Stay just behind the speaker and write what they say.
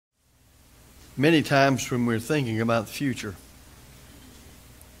Many times when we're thinking about the future,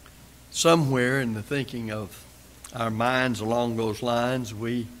 somewhere in the thinking of our minds along those lines,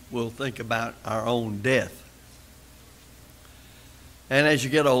 we will think about our own death. And as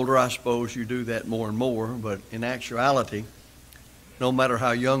you get older, I suppose you do that more and more, but in actuality, no matter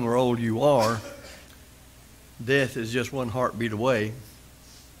how young or old you are, death is just one heartbeat away,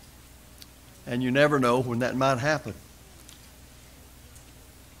 and you never know when that might happen.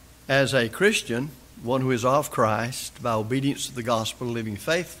 As a Christian, one who is of Christ, by obedience to the gospel, living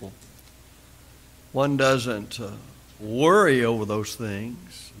faithful, one doesn't worry over those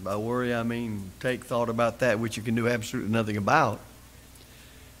things. By worry, I mean take thought about that which you can do absolutely nothing about.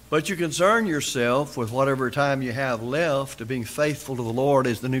 But you concern yourself with whatever time you have left to being faithful to the Lord,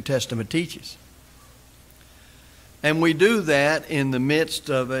 as the New Testament teaches. And we do that in the midst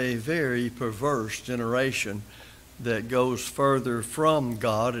of a very perverse generation that goes further from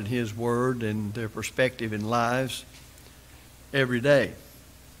God and His Word and their perspective in lives every day.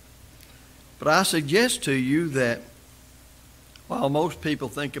 But I suggest to you that while most people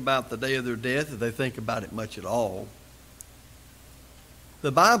think about the day of their death, if they think about it much at all,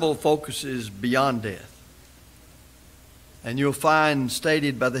 the Bible focuses beyond death. And you'll find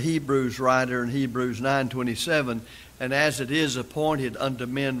stated by the Hebrews writer in Hebrews 9:27, and as it is appointed unto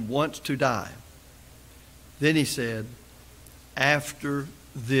men once to die, then he said, after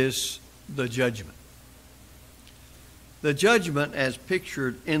this the judgment. The judgment, as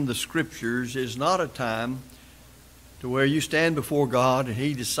pictured in the Scriptures, is not a time to where you stand before God and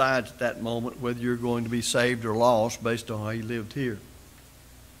He decides at that moment whether you're going to be saved or lost based on how you lived here.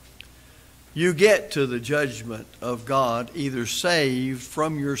 You get to the judgment of God either saved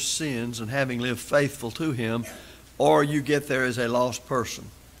from your sins and having lived faithful to Him, or you get there as a lost person.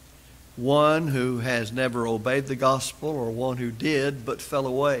 One who has never obeyed the gospel, or one who did but fell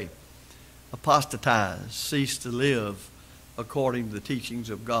away, apostatized, ceased to live according to the teachings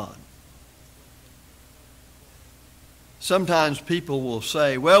of God. Sometimes people will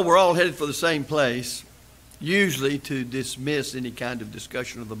say, well, we're all headed for the same place, usually to dismiss any kind of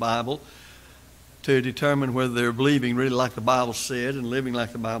discussion of the Bible, to determine whether they're believing really like the Bible said and living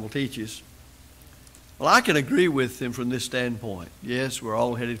like the Bible teaches. Well, I can agree with them from this standpoint. Yes, we're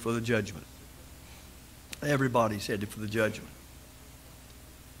all headed for the judgment. Everybody's headed for the judgment.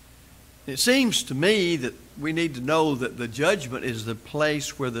 It seems to me that we need to know that the judgment is the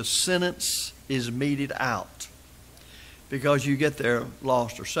place where the sentence is meted out. Because you get there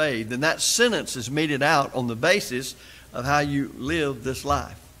lost or saved. And that sentence is meted out on the basis of how you live this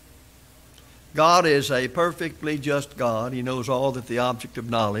life. God is a perfectly just God. He knows all that the object of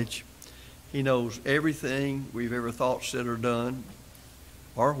knowledge. He knows everything we've ever thought, said, or done,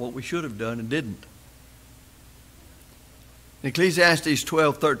 or what we should have done and didn't. In Ecclesiastes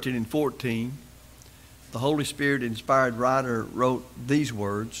 12, 13, and 14, the Holy Spirit-inspired writer wrote these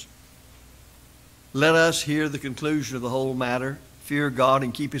words, let us hear the conclusion of the whole matter, fear God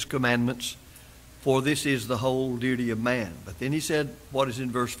and keep His commandments, for this is the whole duty of man. But then he said what is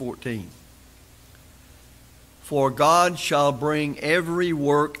in verse 14. For God shall bring every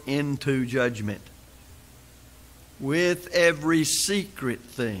work into judgment with every secret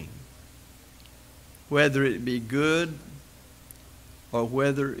thing, whether it be good or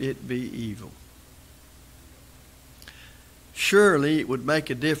whether it be evil. Surely it would make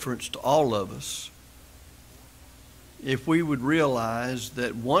a difference to all of us if we would realize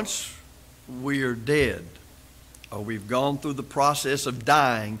that once we are dead, or we've gone through the process of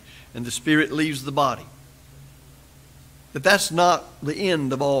dying and the spirit leaves the body, that's not the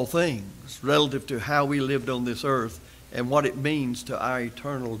end of all things relative to how we lived on this earth and what it means to our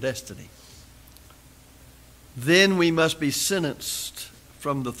eternal destiny. Then we must be sentenced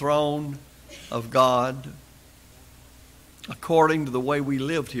from the throne of God according to the way we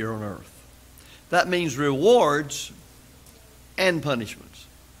lived here on earth. That means rewards and punishments,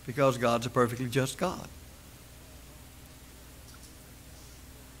 because God's a perfectly just God.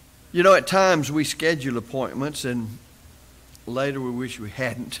 You know, at times we schedule appointments and later we wish we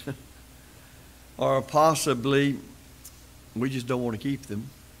hadn't. Or possibly we just don't want to keep them.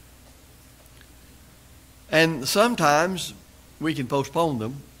 And sometimes we can postpone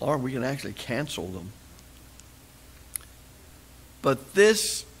them, or we can actually cancel them. But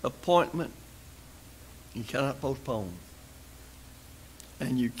this appointment, you cannot postpone.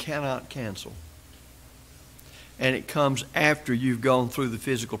 And you cannot cancel. And it comes after you've gone through the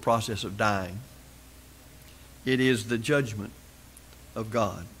physical process of dying. It is the judgment of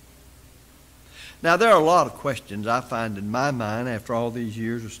God. Now, there are a lot of questions I find in my mind after all these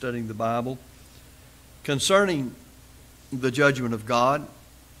years of studying the Bible concerning the judgment of God.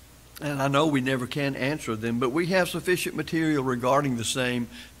 And I know we never can answer them, but we have sufficient material regarding the same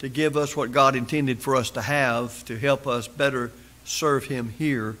to give us what God intended for us to have to help us better serve Him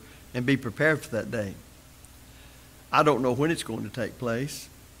here and be prepared for that day. I don't know when it's going to take place.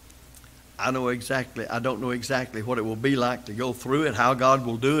 I don't know exactly what it will be like to go through it, how God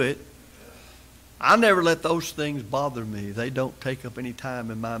will do it. I never let those things bother me. They don't take up any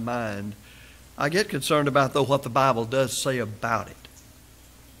time in my mind. I get concerned about, though, what the Bible does say about it.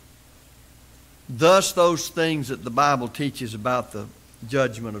 Thus, those things that the Bible teaches about the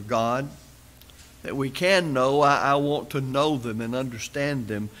judgment of God, that we can know, I want to know them and understand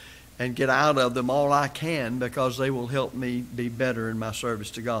them and get out of them all I can, because they will help me be better in my service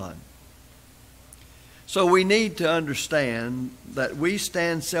to God. So we need to understand that we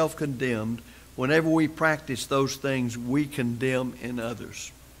stand self-condemned whenever we practice those things we condemn in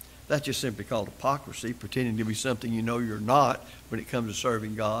others. That's just simply called hypocrisy, pretending to be something you know you're not when it comes to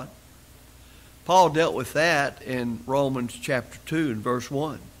serving God. Paul dealt with that in Romans chapter 2 and verse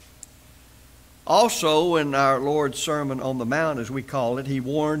 1. Also, in our Lord's Sermon on the Mount, as we call it, he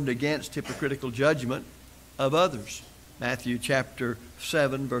warned against hypocritical judgment of others. Matthew chapter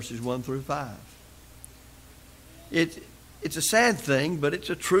 7, verses 1 through 5. It's a sad thing, but it's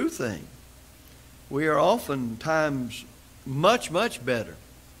a true thing. We are oftentimes much, much better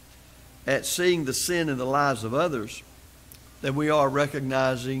at seeing the sin in the lives of others than we are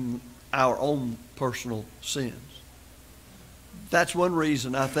recognizing our own personal sins. That's one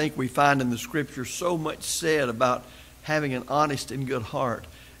reason I think we find in the Scripture so much said about having an honest and good heart,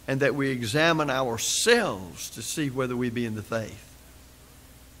 and that we examine ourselves to see whether we be in the faith.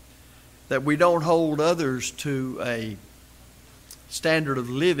 That we don't hold others to a standard of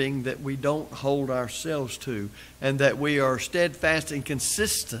living that we don't hold ourselves to, and that we are steadfast and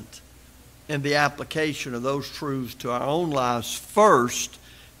consistent in the application of those truths to our own lives first,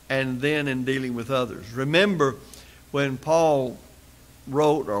 and then in dealing with others. Remember when Paul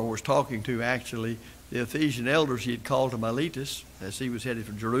wrote, or was talking to actually, the Ephesian elders he had called to Miletus as he was headed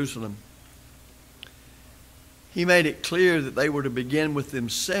for Jerusalem. He made it clear that they were to begin with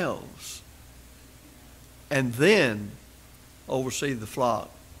themselves and then oversee the flock,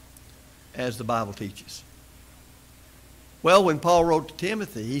 as the Bible teaches. Well, when Paul wrote to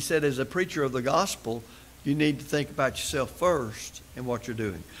Timothy, he said, as a preacher of the gospel, you need to think about yourself first and what you're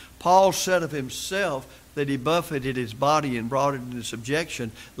doing. Paul said of himself that he buffeted his body and brought it into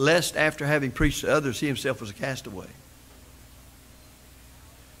subjection, lest after having preached to others, he himself was a castaway.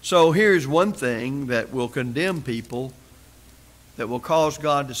 So here's one thing that will condemn people, that will cause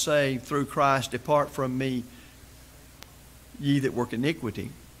God to say through Christ, depart from me, ye that work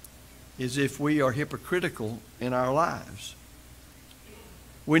iniquity, is if we are hypocritical in our lives.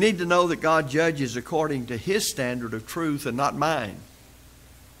 We need to know that God judges according to His standard of truth and not mine.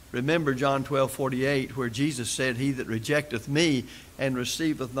 Remember John 12:48, where Jesus said, he that rejecteth me and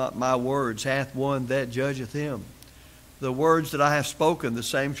receiveth not my words hath one that judgeth him. The words that I have spoken, the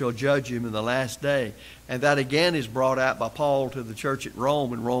same shall judge him in the last day. And that again is brought out by Paul to the church at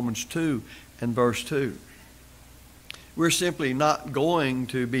Rome in Romans 2 and verse 2. We're simply not going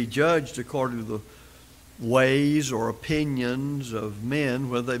to be judged according to the ways or opinions of men,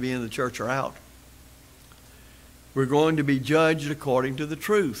 whether they be in the church or out. We're going to be judged according to the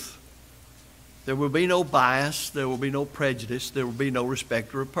truth. There will be no bias. There will be no prejudice. There will be no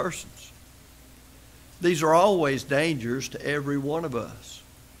respecter of persons. These are always dangers to every one of us.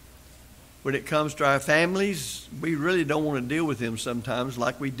 When it comes to our families, we really don't want to deal with them sometimes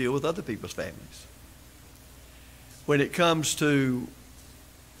like we deal with other people's families. When it comes to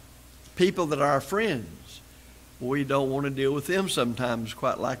people that are our friends, we don't want to deal with them sometimes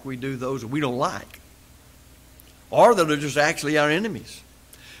quite like we do those that we don't like, or that are just actually our enemies.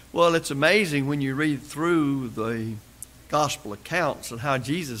 Well, it's amazing when you read through the gospel accounts and how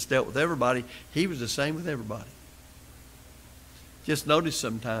Jesus dealt with everybody. He was the same with everybody. Just notice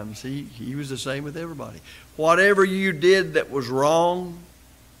sometimes he was the same with everybody. Whatever you did that was wrong,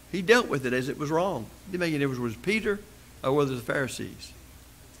 he dealt with it as it was wrong. It didn't make any difference whether it was Peter or whether it was the Pharisees.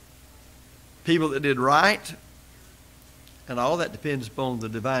 People that did right, and all that depends upon the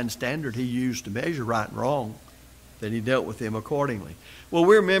divine standard he used to measure right and wrong, that he dealt with them accordingly. Well,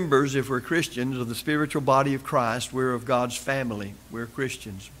 we're members, if we're Christians, of the spiritual body of Christ. We're of God's family. We're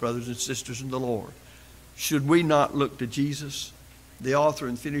Christians, brothers and sisters in the Lord. Should we not look to Jesus, the author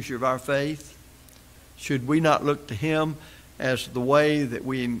and finisher of our faith? Should we not look to Him as the way that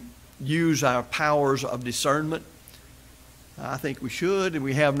we use our powers of discernment? I think we should, and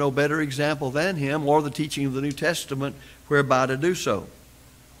we have no better example than Him or the teaching of the New Testament whereby to do so.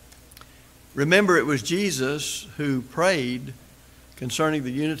 Remember, it was Jesus who prayed concerning the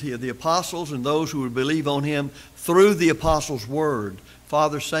unity of the apostles and those who would believe on him through the apostles' word.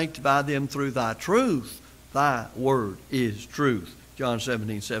 Father, sanctify them through thy truth. Thy word is truth. John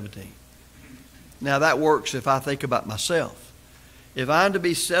 17:17. Now that works if I think about myself. If I'm to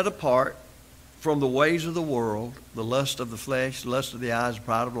be set apart from the ways of the world, the lust of the flesh, the lust of the eyes, the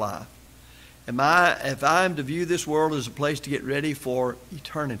pride of life, if I'm to view this world as a place to get ready for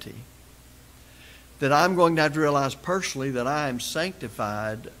eternity, then I'm going to have to realize personally that I am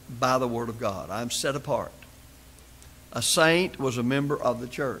sanctified by the Word of God. I'm set apart. A saint was a member of the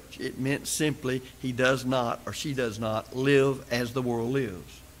church. It meant simply he does not, or she does not, live as the world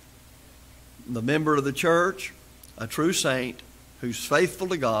lives. The member of the church, a true saint who's faithful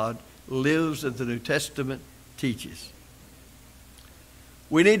to God, lives as the New Testament teaches.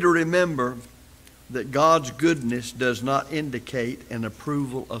 We need to remember that God's goodness does not indicate an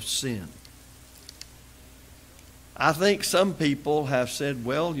approval of sin. I think some people have said,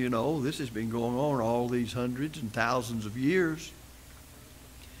 well, you know, this has been going on all these hundreds and thousands of years.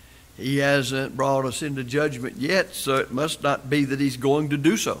 He hasn't brought us into judgment yet, so it must not be that he's going to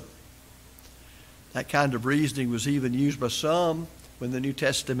do so. That kind of reasoning was even used by some when the New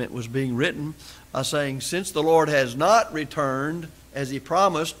Testament was being written, by saying, since the Lord has not returned as he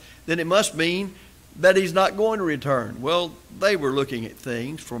promised, then it must mean that he's not going to return. Well, they were looking at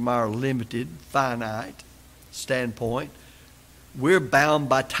things from our limited, finite standpoint. We're bound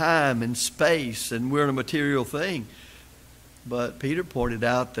by time and space, and we're a material thing. But Peter pointed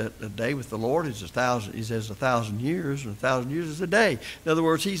out that a day with the Lord is 1,000. He says 1,000 years, and 1,000 years is a day. In other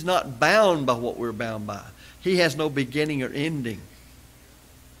words, he's not bound by what we're bound by. He has no beginning or ending.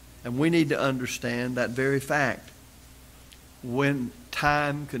 And we need to understand that very fact when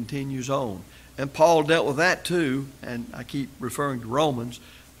time continues on. And Paul dealt with that too, and I keep referring to Romans.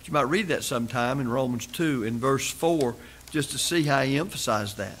 But you might read that sometime in Romans 2 in verse 4 just to see how he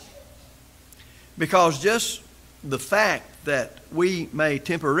emphasized that. Because just the fact that we may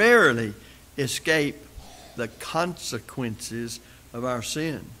temporarily escape the consequences of our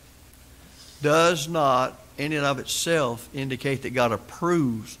sin does not in and of itself indicate that God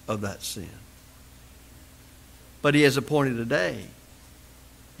approves of that sin. But he has appointed a day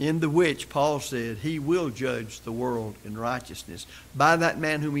in the which Paul said he will judge the world in righteousness by that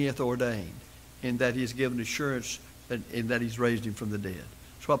man whom he hath ordained, and that he has given assurance in that he's raised him from the dead.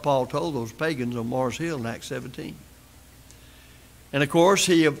 That's what Paul told those pagans on Mars Hill in Acts 17. And of course,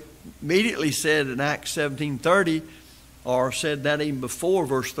 he immediately said in Acts 17:30, or said that even before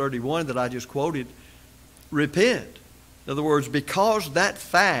verse 31 that I just quoted, repent. In other words, because that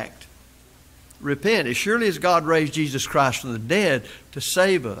fact, repent. As surely as God raised Jesus Christ from the dead to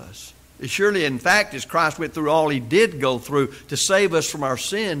save us, as surely in fact as Christ went through all he did go through to save us from our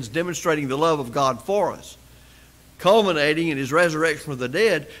sins, demonstrating the love of God for us, culminating in his resurrection from the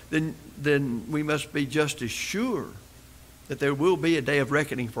dead, then we must be just as sure that there will be a day of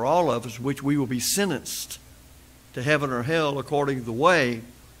reckoning for all of us, which we will be sentenced to heaven or hell according to the way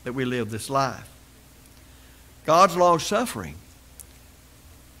that we live this life. God's long-suffering.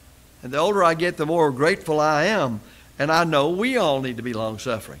 And the older I get, the more grateful I am. And I know we all need to be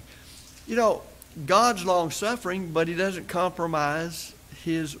long-suffering. You know, God's long-suffering, but he doesn't compromise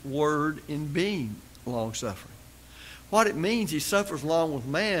his word in being long-suffering. What it means, he suffers along with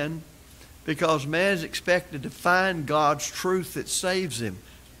man because man is expected to find God's truth that saves him.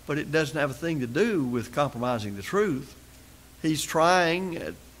 But it doesn't have a thing to do with compromising the truth. He's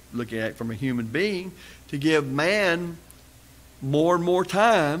trying, looking at it from a human being, to give man more and more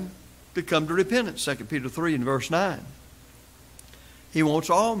time to come to repentance. 2 Peter 3 and verse 9. He wants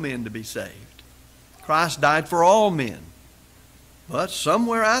all men to be saved. Christ died for all men. But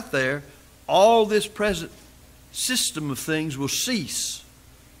somewhere out there, all this present system of things will cease.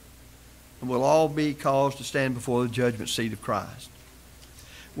 And we'll all be caused to stand before the judgment seat of Christ.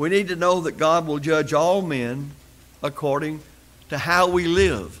 We need to know that God will judge all men according to how we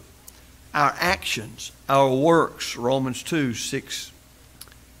live, our actions, our works, Romans 2, 6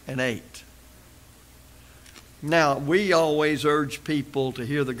 and 8. Now, we always urge people to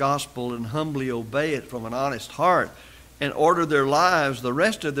hear the gospel and humbly obey it from an honest heart and order their lives, the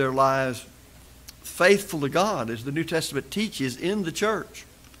rest of their lives, faithful to God, as the New Testament teaches in the church.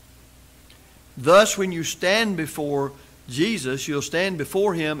 Thus, when you stand before Jesus, you'll stand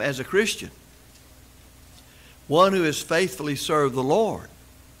before him as a Christian, one who has faithfully served the Lord.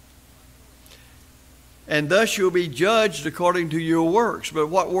 And thus you'll be judged according to your works. But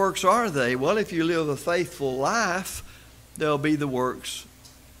what works are they? Well, if you live a faithful life, there'll be the works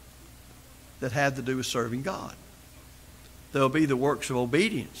that have to do with serving God. There'll be the works of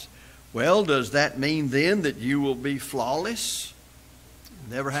obedience. Well, does that mean then that you will be flawless?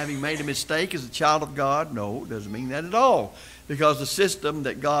 Never having made a mistake as a child of God? No, it doesn't mean that at all. Because the system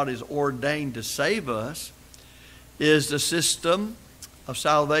that God has ordained to save us is the system of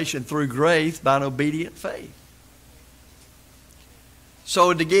salvation through grace by an obedient faith.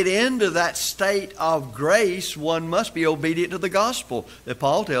 So to get into that state of grace, one must be obedient to the gospel that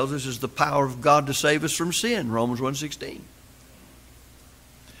Paul tells us is the power of God to save us from sin, Romans 1:16.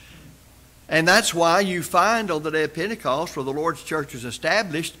 And that's why you find on the day of Pentecost, where the Lord's church was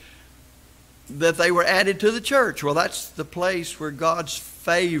established, that they were added to the church. Well, that's the place where God's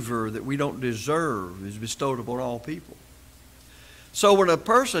favor that we don't deserve is bestowed upon all people. So when a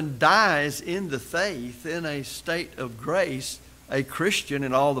person dies in the faith, in a state of grace, a Christian,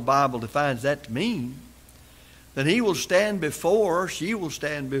 and all the Bible defines that to mean, then he will stand before, she will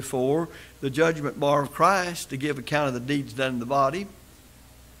stand before the judgment bar of Christ to give account of the deeds done in the body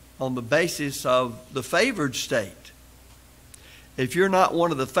on the basis of the favored state. If you're not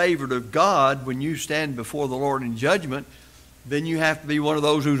one of the favored of God when you stand before the Lord in judgment, then you have to be one of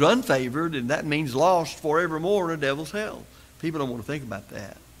those who's unfavored, and that means lost forevermore in the devil's hell. People don't want to think about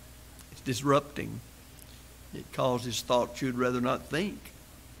that. It's disrupting. It causes thoughts you'd rather not think.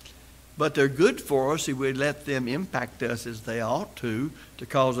 But they're good for us if we let them impact us as they ought to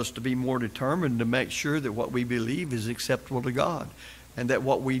cause us to be more determined to make sure that what we believe is acceptable to God and that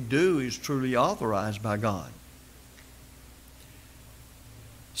what we do is truly authorized by God.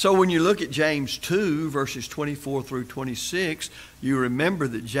 So when you look at James 2, verses 24 through 26, you remember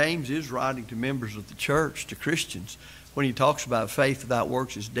that James is writing to members of the church, to Christians, when he talks about faith without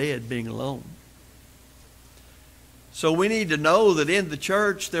works is dead, being alone. So we need to know that in the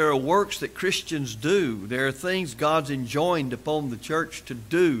church there are works that Christians do. There are things God's enjoined upon the church to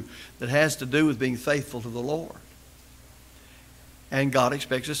do that has to do with being faithful to the Lord. And God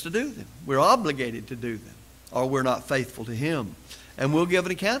expects us to do them. We're obligated to do them, or we're not faithful to Him. And we'll give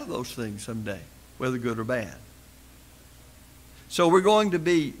an account of those things someday, whether good or bad. So we're going to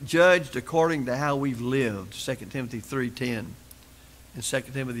be judged according to how we've lived, 2 Timothy 3:10 and 2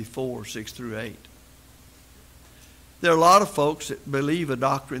 Timothy 4:6 through 8. There are a lot of folks that believe a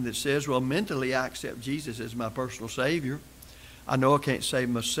doctrine that says, well, mentally I accept Jesus as my personal Savior. I know I can't save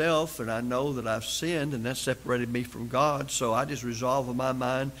myself, and I know that I've sinned, and that's separated me from God, so I just resolve in my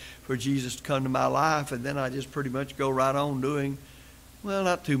mind for Jesus to come to my life, and then I just pretty much go right on doing, well,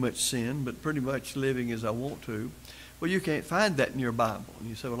 not too much sin, but pretty much living as I want to. Well, you can't find that in your Bible. And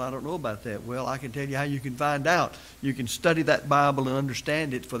you say, well, I don't know about that. Well, I can tell you how you can find out. You can study that Bible and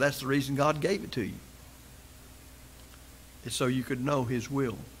understand it, for that's the reason God gave it to you. It's so you could know His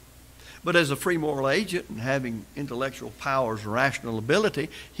will. But as a free moral agent and having intellectual powers and rational ability,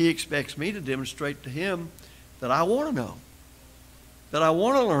 He expects me to demonstrate to Him that I want to know, that I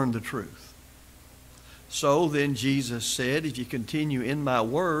want to learn the truth. So then Jesus said, if you continue in my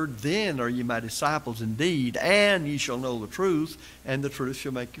word, then are ye my disciples indeed, and ye shall know the truth, and the truth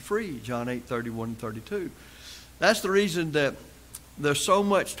shall make you free. John 8:31 and 32. That's the reason that there's so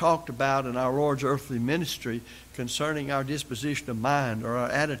much talked about in our Lord's earthly ministry concerning our disposition of mind, or our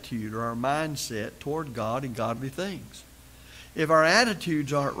attitude, or our mindset toward God and godly things. If our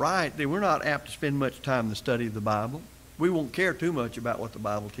attitudes aren't right, then we're not apt to spend much time in the study of the Bible. We won't care too much about what the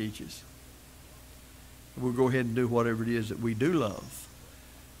Bible teaches. We'll go ahead and do whatever it is that we do love.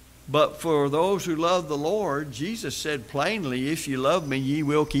 But for those who love the Lord, Jesus said plainly, if you love me, ye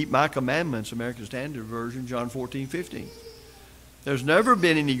will keep my commandments. American Standard Version, John 14:15. There's never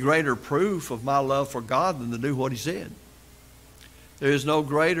been any greater proof of my love for God than to do what He said. There is no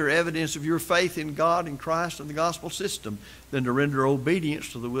greater evidence of your faith in God and Christ and the gospel system than to render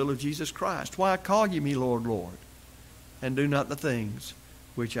obedience to the will of Jesus Christ. Why call ye me Lord, Lord, and do not the things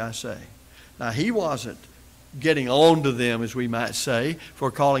which I say? Now, He wasn't getting on to them, as we might say,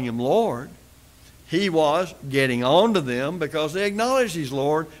 for calling Him Lord. He was getting on to them because they acknowledged He's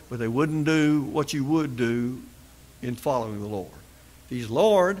Lord, but they wouldn't do what you would do in following the Lord. If He's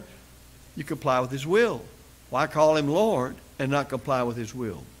Lord, you comply with His will. Why call Him Lord and not comply with His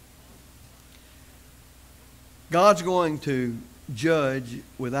will? God's going to judge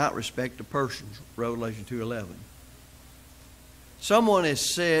without respect to persons, Revelation 2:11. Someone has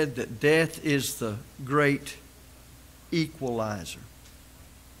said that death is the great equalizer.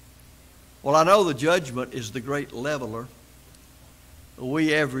 Well, I know the judgment is the great leveler.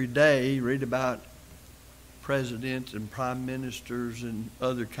 We every day read about presidents and prime ministers and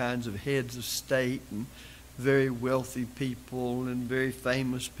other kinds of heads of state and very wealthy people and very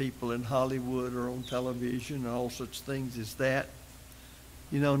famous people in Hollywood or on television and all such things as that.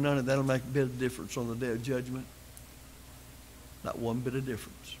 You know, none of that will make a bit of difference on the day of judgment. Not one bit of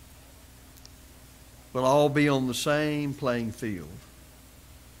difference. We'll all be on the same playing field.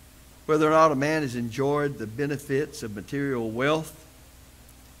 Whether or not a man has enjoyed the benefits of material wealth,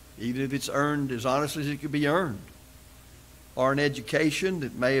 even if it's earned as honestly as it could be earned, or an education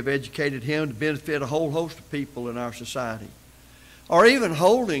that may have educated him to benefit a whole host of people in our society, or even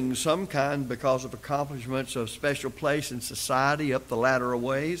holding some kind, because of accomplishments, of special place in society up the ladder of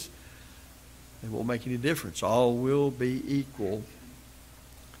ways, it won't make any difference. All will be equal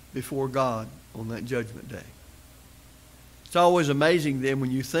before God on that judgment day. It's always amazing then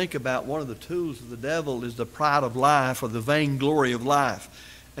when you think about one of the tools of the devil is the pride of life, or the vainglory of life.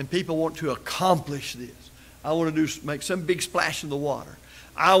 And people want to accomplish this. I want to make some big splash in the water.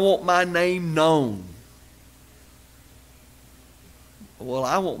 I want my name known. Well,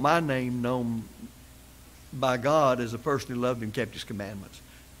 I want my name known by God as a person who loved and kept His commandments.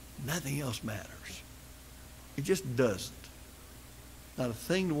 Nothing else matters. It just doesn't. Not a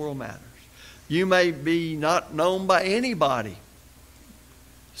thing in the world matters. You may be not known by anybody.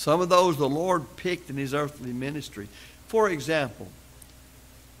 Some of those the Lord picked in His earthly ministry. For example,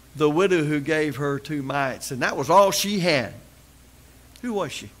 the widow who gave her 2 mites, and that was all she had. Who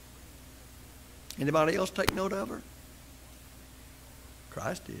was she? Anybody else take note of her?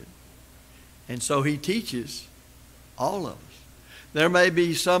 Christ did. And so He teaches all of us. There may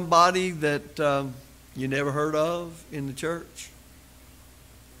be somebody that you never heard of in the church.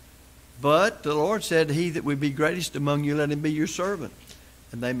 But the Lord said, he that would be greatest among you, let him be your servant.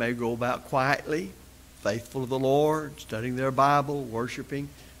 And they may go about quietly, faithful to the Lord, studying their Bible, worshiping,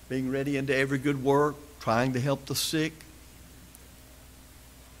 being ready unto every good work, trying to help the sick.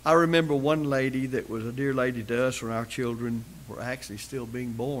 I remember one lady that was a dear lady to us when our children were actually still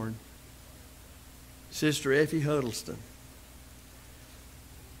being born. Sister Effie Huddleston.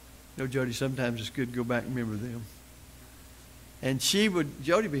 You know, Jody, sometimes it's good to go back and remember them. And Jody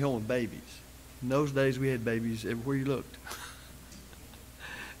would be home with babies. In those days, we had babies everywhere you looked.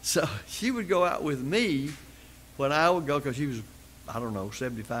 So she would go out with me when I would go, because she was,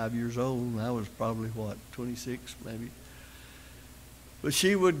 75 years old, and I was probably, 26 maybe. But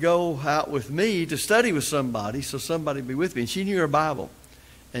she would go out with me to study with somebody, so somebody would be with me. And she knew her Bible.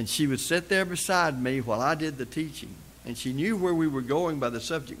 And she would sit there beside me while I did the teaching. And she knew where we were going by the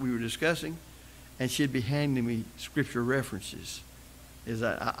subject we were discussing. And she'd be handing me scripture references.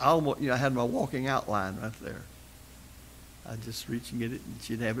 I almost, I had my walking outline right there. I'd just reach and get it, and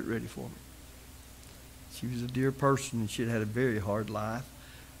she'd have it ready for me. She was a dear person, and she'd had a very hard life.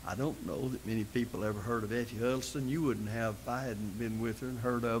 I don't know that many people ever heard of Effie Huddleston. You wouldn't have if I hadn't been with her and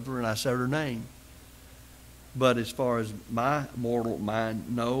heard of her and I said her name. But as far as my mortal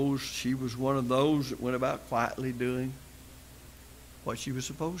mind knows, she was one of those that went about quietly doing what she was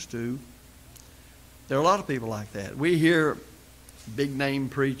supposed to. There are a lot of people like that. We hear big name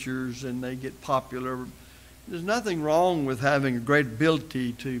preachers and they get popular. There's nothing wrong with having a great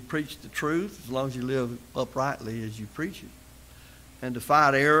ability to preach the truth as long as you live uprightly as you preach it. And to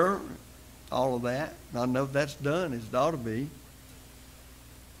fight error, all of that. I know that's done as it ought to be.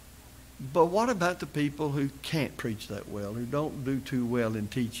 But what about the people who can't preach that well, who don't do too well in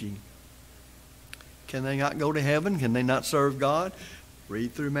teaching? Can they not go to heaven? Can they not serve God?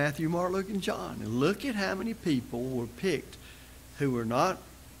 Read through Matthew, Mark, Luke, and John, and look at how many people were picked who were not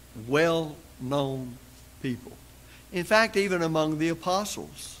well-known people. In fact, even among the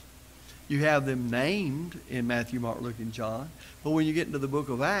apostles, you have them named in Matthew, Mark, Luke, and John. But when you get into the book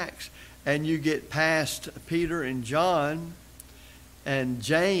of Acts and you get past Peter and John and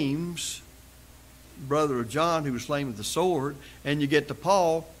James, brother of John, who was slain with the sword, and you get to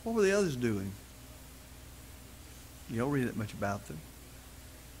Paul, what were the others doing? You don't read that much about them.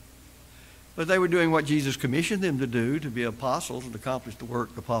 But they were doing what Jesus commissioned them to do, to be apostles and accomplish the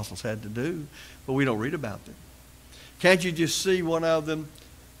work the apostles had to do. But we don't read about them. Can't you just see one of them,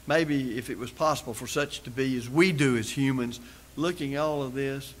 maybe if it was possible for such to be as we do as humans, looking at all of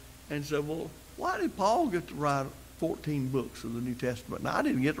this and say, well, why did Paul get to write 14 books of the New Testament? Now, I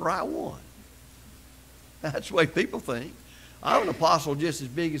didn't get to write one. That's the way people think. I'm an apostle just as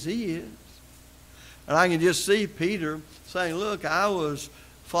big as he is. And I can just see Peter saying, look, I was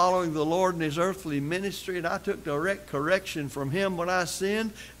following the Lord in his earthly ministry, and I took direct correction from him when I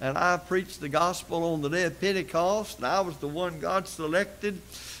sinned, and I preached the gospel on the day of Pentecost, and I was the one God selected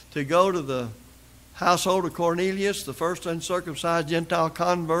to go to the household of Cornelius, the first uncircumcised Gentile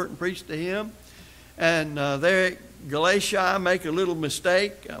convert, and preach to him. And there at Galatia, I make a little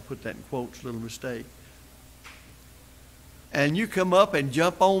mistake. I'll put that in quotes, little mistake. And you come up and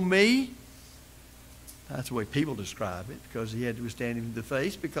jump on me. That's the way people describe it, because he had to stand him in the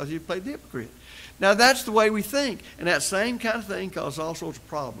face because he played the hypocrite. Now, that's the way we think. And that same kind of thing causes all sorts of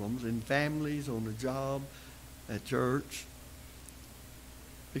problems in families, on the job, at church.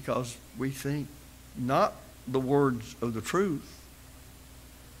 because we think not the words of the truth.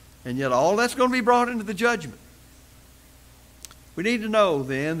 And yet all that's going to be brought into the judgment. We need to know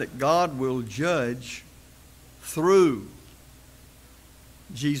then that God will judge through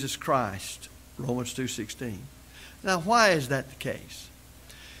Jesus Christ, Romans 2:16. Now, why is that the case?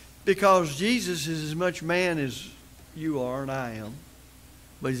 Because Jesus is as much man as you are and I am,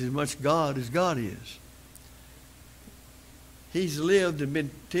 but he's as much God as God is. He's lived and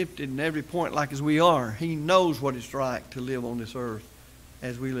been tempted in every point like as we are. He knows what it's like to live on this earth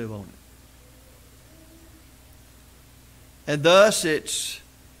as we live on it. And thus it's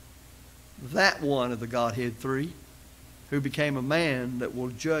that one of the Godhead three who became a man that will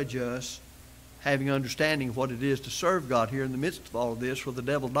judge us, having understanding of what it is to serve God here in the midst of all of this, where the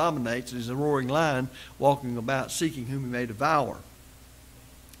devil dominates and is a roaring lion walking about seeking whom he may devour.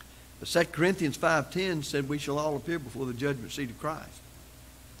 But 2 Corinthians 5:10 said we shall all appear before the judgment seat of Christ.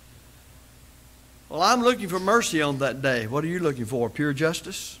 Well, I'm looking for mercy on that day. What are you looking for? Pure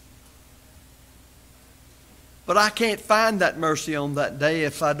justice? But I can't find that mercy on that day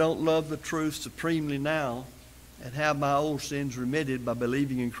if I don't love the truth supremely now and have my old sins remitted by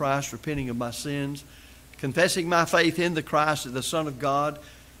believing in Christ, repenting of my sins, confessing my faith in the Christ as the Son of God,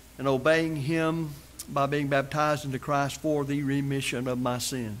 and obeying Him by being baptized into Christ for the remission of my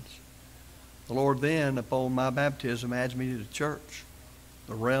sins. The Lord then, upon my baptism, adds me to the church,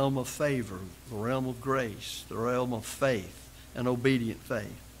 the realm of favor, the realm of grace, the realm of faith and obedient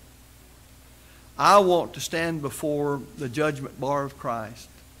faith. I want to stand before the judgment bar of Christ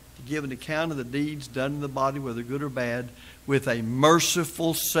to give an account of the deeds done in the body, whether good or bad, with a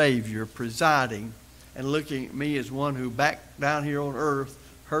merciful Savior presiding and looking at me as one who back down here on earth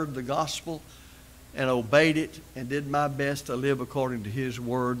heard the gospel and obeyed it and did my best to live according to His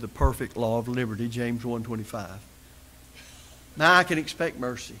word, the perfect law of liberty, James 1:25. Now I can expect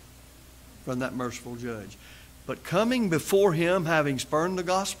mercy from that merciful judge. But coming before Him having spurned the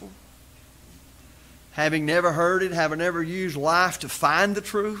gospel, having never heard it, having never used life to find the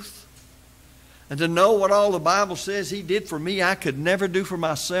truth, and to know what all the Bible says He did for me, I could never do for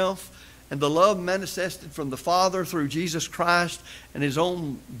myself, and the love manifested from the Father through Jesus Christ and His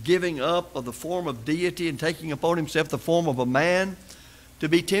own giving up of the form of deity and taking upon Himself the form of a man, to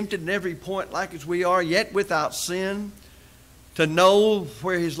be tempted in every point like as we are, yet without sin, to know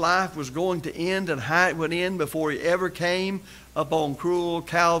where His life was going to end and how it would end before He ever came upon cruel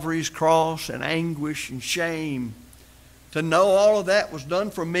Calvary's cross and anguish and shame. To know all of that was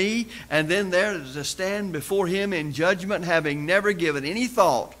done for me, and then there to stand before Him in judgment, having never given any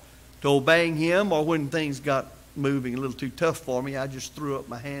thought to obeying Him, or when things got moving a little too tough for me, I just threw up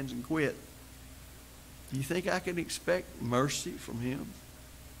my hands and quit. Do you think I can expect mercy from Him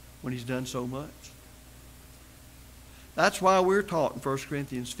when He's done so much? That's why we're taught in 1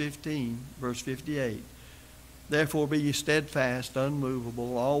 Corinthians 15, verse 58. Therefore be ye steadfast,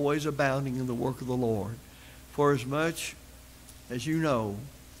 unmovable, always abounding in the work of the Lord. For as much as you know,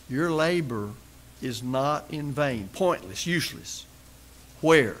 your labor is not in vain, pointless, useless.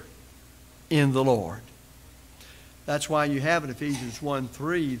 Where? In the Lord. That's why you have in Ephesians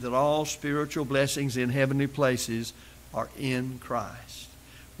 1:3 that all spiritual blessings in heavenly places are in Christ.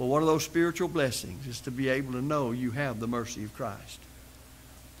 Well, one of those spiritual blessings is to be able to know you have the mercy of Christ.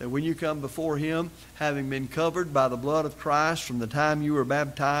 That when you come before Him, having been covered by the blood of Christ from the time you were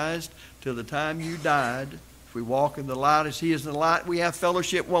baptized till the time you died, if we walk in the light as He is in the light, we have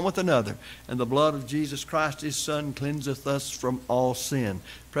fellowship one with another. And the blood of Jesus Christ, His Son, cleanseth us from all sin.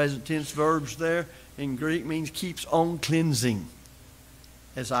 Present tense verbs there in Greek means keeps on cleansing.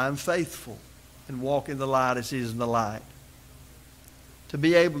 As I am faithful and walk in the light as He is in the light. To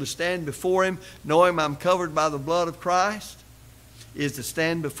be able to stand before Him, knowing I'm covered by the blood of Christ, is to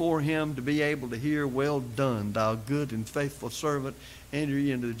stand before Him to be able to hear, well done, thou good and faithful servant, enter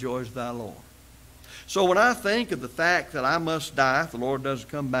ye into the joys of thy Lord. So when I think of the fact that I must die, if the Lord doesn't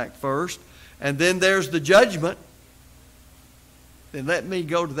come back first, and then there's the judgment, then let me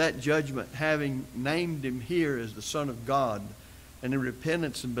go to that judgment having named Him here as the Son of God, and in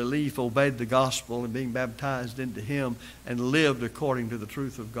repentance and belief obeyed the gospel and being baptized into Him and lived according to the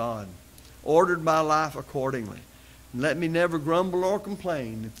truth of God. Ordered my life accordingly. And let me never grumble or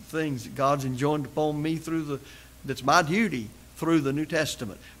complain at the things that God's enjoined upon me that's my duty through the New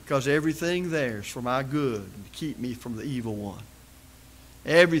Testament, because everything there is for my good and to keep me from the evil one.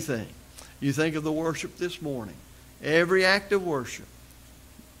 Everything. You think of the worship this morning. Every act of worship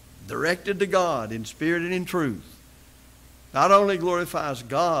directed to God in spirit and in truth not only glorifies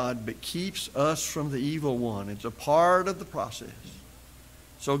God, but keeps us from the evil one. It's a part of the process.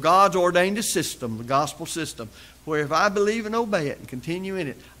 So God's ordained a system, the gospel system, where if I believe and obey it and continue in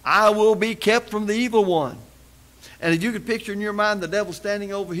it, I will be kept from the evil one. And if you could picture in your mind the devil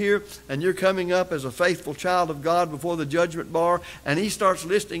standing over here, and you're coming up as a faithful child of God before the judgment bar, and he starts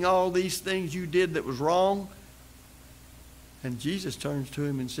listing all these things you did that was wrong, and Jesus turns to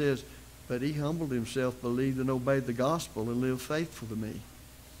him and says, but he humbled himself, believed and obeyed the gospel, and lived faithful to me.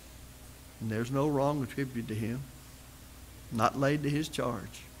 And there's no wrong attributed to him, not laid to his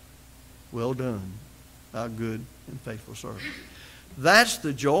charge. Well done, thou good and faithful servant. That's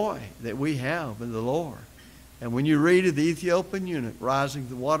the joy that we have in the Lord. And when you read of the Ethiopian eunuch rising to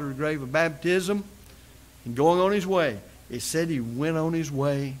the watery grave of baptism and going on his way, it said he went on his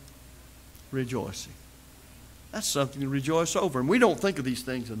way rejoicing. That's something to rejoice over. And we don't think of these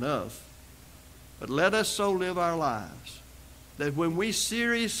things enough. But let us so live our lives that when we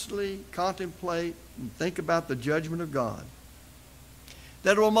seriously contemplate and think about the judgment of God,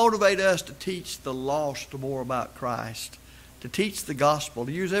 that it will motivate us to teach the lost more about Christ, to teach the gospel,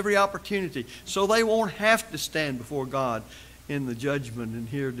 to use every opportunity so they won't have to stand before God in the judgment and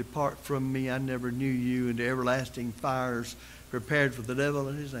hear, depart from me, I never knew you, into everlasting fires prepared for the devil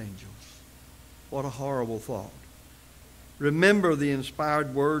and his angels. What a horrible thought. Remember the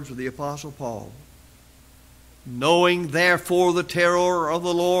inspired words of the Apostle Paul. Knowing therefore the terror of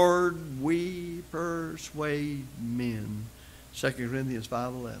the Lord, we persuade men. 2 Corinthians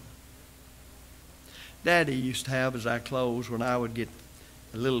 5:11. Daddy used to have, as I close, when I would get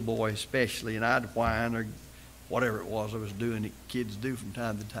a little boy especially, and I'd whine or whatever it was I was doing that kids do from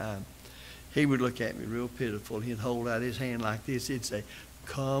time to time, he would look at me real pitiful. He'd hold out his hand like this. He'd say,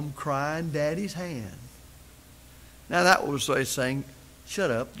 come cry in Daddy's hand. Now that was saying, shut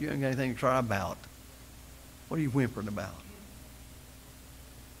up, you ain't got anything to cry about. What are you whimpering about?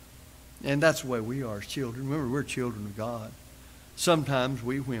 And that's the way we are as children. Remember, we're children of God. Sometimes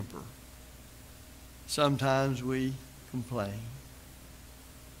we whimper. Sometimes we complain.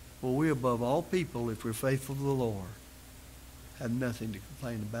 Well, we above all people, if we're faithful to the Lord, have nothing to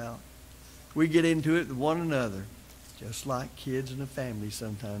complain about. We get into it with one another, just like kids in a family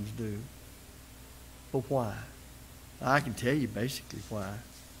sometimes do. But why? I can tell you basically why.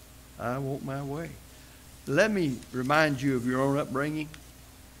 I want my way. Let me remind you of your own upbringing,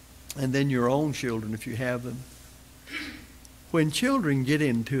 and then your own children if you have them. When children get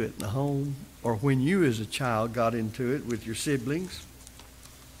into it in the home, or when you as a child got into it with your siblings,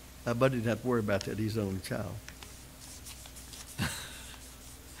 my buddy didn't have to worry about that. He's the only child.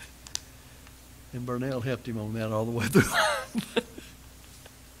 And Burnell helped him on that all the way through.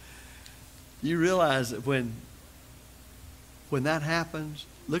 You realize that when that happens,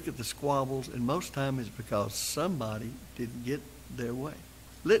 look at the squabbles, and most time it's because somebody didn't get their way.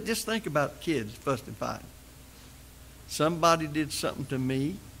 Just think about kids fussing and fighting. Somebody did something to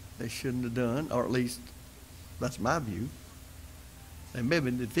me they shouldn't have done, or at least that's my view. They may have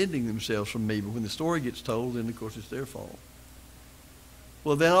been defending themselves from me, but when the story gets told, then of course it's their fault.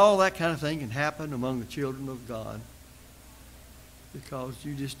 Well, then all that kind of thing can happen among the children of God because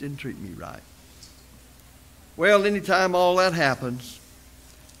you just didn't treat me right. Well, anytime all that happens,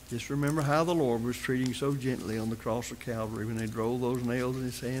 just remember how the Lord was treating so gently on the cross of Calvary when they drove those nails in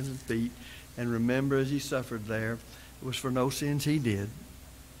his hands and feet. And remember, as he suffered there, it was for no sins he did,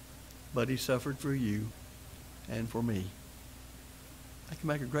 but he suffered for you and for me. That can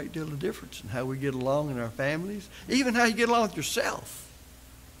make a great deal of difference in how we get along in our families, even how you get along with yourself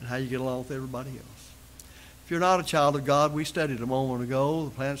and how you get along with everybody else. If you're not a child of God, we studied a moment ago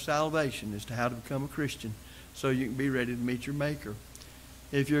the plan of salvation as to how to become a Christian so you can be ready to meet your Maker.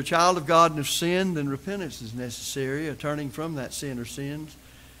 If you're a child of God and have sinned, then repentance is necessary, a turning from that sin or sins,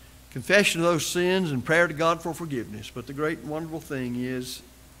 confession of those sins, and prayer to God for forgiveness. But the great and wonderful thing is,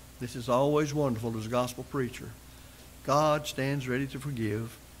 this is always wonderful as a gospel preacher, God stands ready to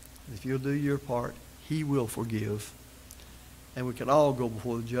forgive. If you'll do your part, he will forgive. And we can all go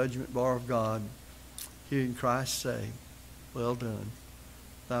before the judgment bar of God, hearing Christ say, well done,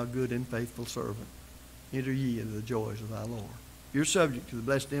 thou good and faithful servant. Enter ye into the joys of thy Lord. You're subject to the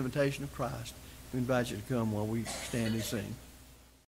blessed invitation of Christ. We invite you to come while we stand and sing.